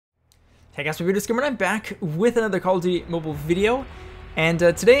Hey guys, PDW-57, I'm back with another Call of Duty mobile video, and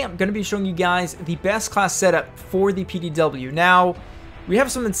today I'm going to be showing you guys the best class setup for the PDW. Now, we have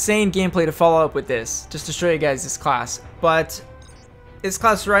some insane gameplay to follow up with this, just to show you guys this class, but this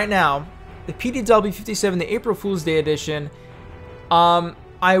class right now, the PDW-57, the April Fool's Day edition,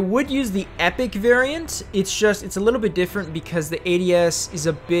 I would use the Epic variant. It's a little bit different because the ADS is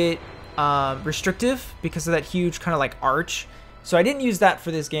a bit restrictive because of that huge kind of like arch. So I didn't use that for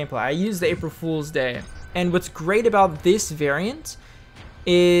this gameplay. I used the April Fool's Day. And what's great about this variant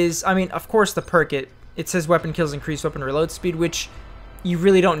is, I mean, of course the perk, it says weapon kills increase weapon reload speed, which you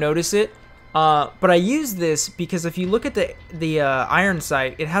really don't notice it. But I use this because if you look at the iron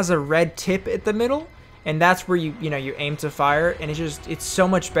sight, it has a red tip at the middle, and that's where you aim to fire, and it's so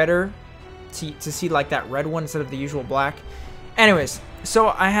much better to see like that red one instead of the usual black. Anyways, so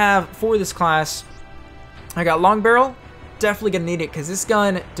I have for this class, I got long barrel. Definitely gonna need it because this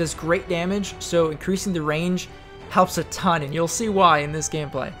gun does great damage, so increasing the range helps a ton, and you'll see why in this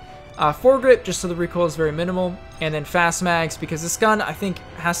gameplay. Foregrip, just so the recoil is very minimal, and then fast mags because this gun I think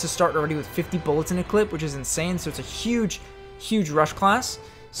has to start already with 50 bullets in a clip, which is insane. So it's a huge rush class.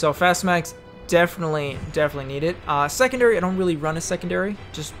 So fast mags definitely need it. Secondary, I don't really run a secondary,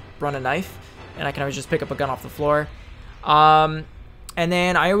 just run a knife, and I can always just pick up a gun off the floor. And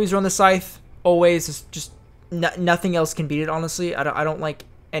then I always run the scythe. Always, it's just nothing else can beat it, honestly. I don't like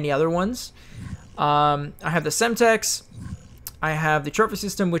any other ones. I have the Semtex. I have the trophy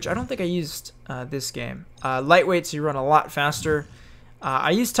system, which I don't think I used this game. Lightweight, so you run a lot faster.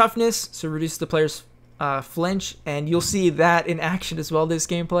 I use toughness, so reduce the player's flinch, and you'll see that in action as well this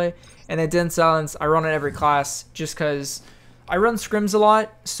gameplay. And then Dead Silence, I run in every class just because I run scrims a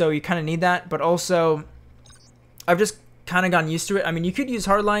lot, so you kind of need that. But also, I've just kind of gotten used to it. I mean, you could use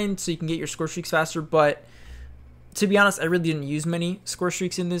hardline so you can get your score streaks faster, but to be honest, I really didn't use many score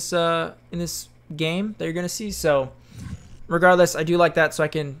streaks in this game that you're gonna see. So, regardless, I do like that, so I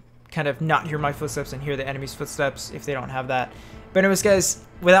can kind of not hear my footsteps and hear the enemy's footsteps if they don't have that. But anyways, guys,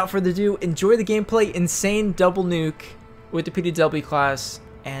 without further ado, enjoy the gameplay. Insane double nuke with the PDW class,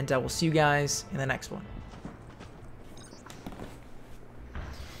 and we'll see you guys in the next one.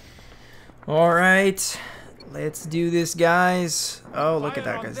 All right, let's do this, guys. Oh, look at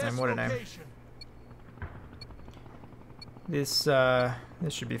that guy's name! What a name! This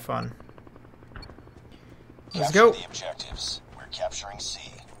should be fun. Let's go. The objectives. We're capturing C.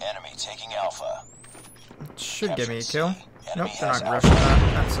 Enemy taking Alpha. It should give me a kill. Enemy Nope, they're not has rushing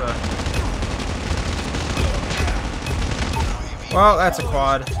that. Well, that's a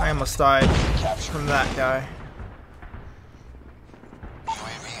quad. I almost died from that guy.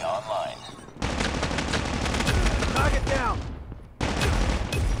 UAV online. Target down.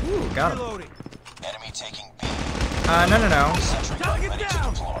 Ooh, got him. Reloading. Enemy taking B. No. Sentry gun Target ready to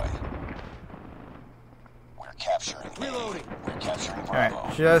down. deploy. We're capturing A. Reloading. We're capturing Bravo.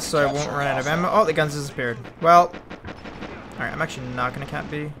 Alright, just so I won't run out of ammo. Oh, the gun's disappeared. Well, alright, I'm actually not going to cap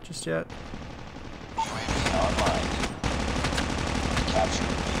B just yet. UAV online. Capturing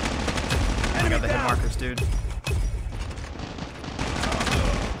B. I got the hit markers, dude.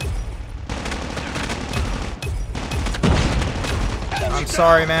 I'm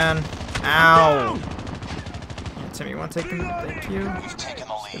sorry, man. Ow. Tim, you want to take them? Thank you. We've taken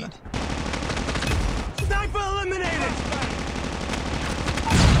the lead. Sniper eliminated.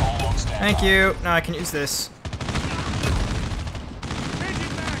 Thank you. Now I can use this.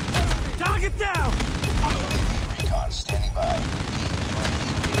 Target down. Recon standing by.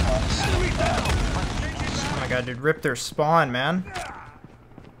 Recon is standing by. Oh my god, dude. Rip their spawn, man.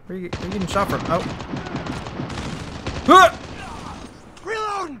 Where are you getting shot from? Oh. Huh!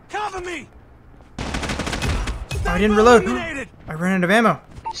 Reloading. Cover me. I didn't reload. I ran out of ammo.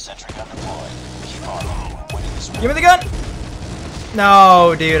 Sentry gun deployed. Keep on. We're winning this Give me the gun.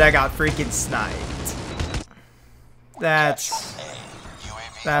 No, dude, I got freaking sniped. That's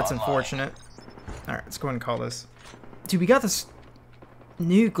unfortunate. All right, let's go ahead and call this. Dude, we got this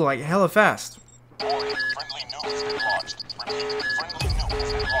nuke like hella fast. Friendly nuke has been launched. Repeat, friendly nuke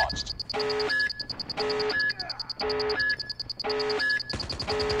has been launched.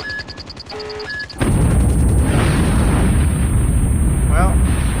 Well,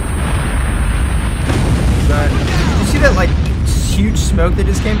 did you see that like huge smoke that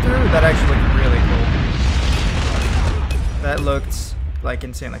just came through? That actually looked really cool. That looked like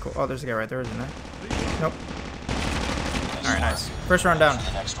insanely cool. Oh, there's a guy right there, isn't there? Nope. All right, nice. First round down.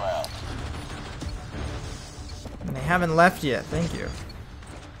 The next round. And they haven't left yet. Thank you.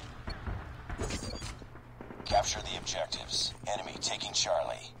 Capture the objectives. Enemy taking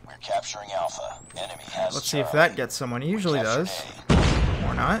Charlie. We're capturing Alpha. Enemy has Let's see if Charlie. that gets someone. It usually Captured does. A.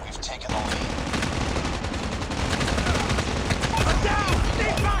 Or not. We've taken the lead. I'm down!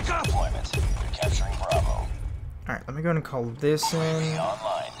 Need backup! Deployment. We're capturing Bravo. Alright, let me go ahead and call this in.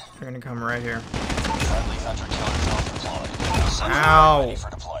 Online. They're gonna come right here. Friendly Hunter killer drone deployed. Sentry Ow. ready for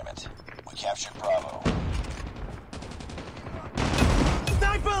deployment. We captured Bravo.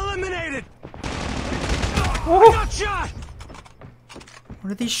 Sniper eliminated! Oh. I got shot!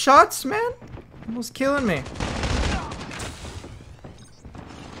 What are these shots, man? Almost killing me.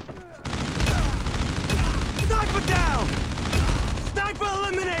 Sniper down! Sniper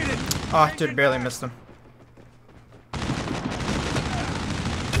eliminated! Oh, dude, barely missed him.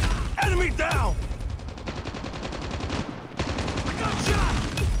 Enemy down! I got shot!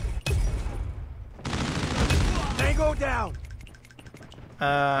 Tango down!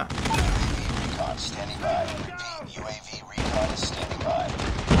 Recon standing by. Repeat, UAV recon is standing by.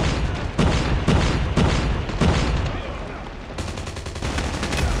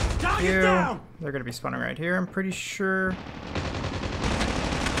 Target down! They're gonna be spawning right here, I'm pretty sure.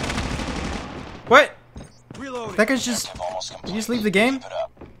 What? Reloading. That guy's just... Objective almost Did complete. you just leave the game? Keep it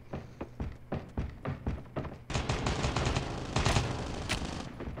up.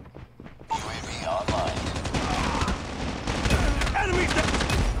 UAV online. Enemy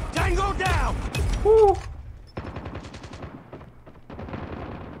down! Tango down! Woo!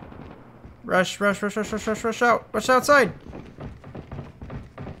 Rush, rush, rush, rush, rush, rush, rush out. Rush outside.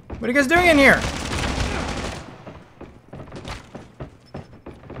 What are you guys doing in here?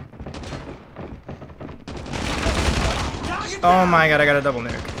 Oh my god, I got a double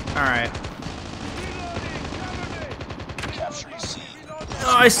nuke. Alright. Capturing C.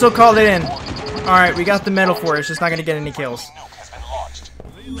 Oh, I still called it in. Alright, we got the medal for it. It's just not gonna get any kills. Nuke has been launched.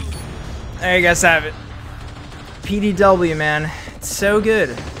 There you guys have it. PDW, man. It's so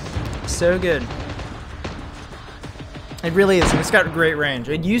good. So good. It really is. It's got great range.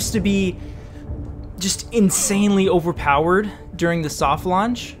 It used to be just insanely overpowered during the soft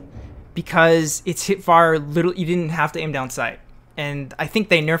launch because its hip fire you didn't have to aim down sight. And I think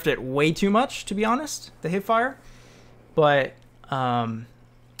they nerfed it way too much, to be honest, the hip fire. But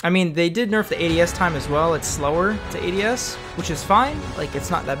I mean, they did nerf the ADS time as well. It's slower to ADS, which is fine. Like, it's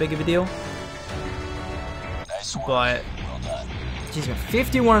not that big of a deal. Nice work. But Well done. jeez, man,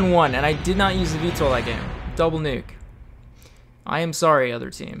 51-1, and I did not use the VTOL that game. Double nuke. I am sorry, other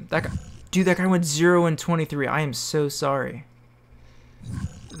team. That guy, dude, that guy went 0-23. I am so sorry.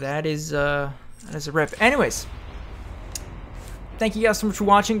 That is a rip. Anyways, thank you guys so much for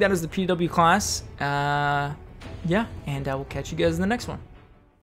watching. That is the PDW class. Yeah, and I will catch you guys in the next one.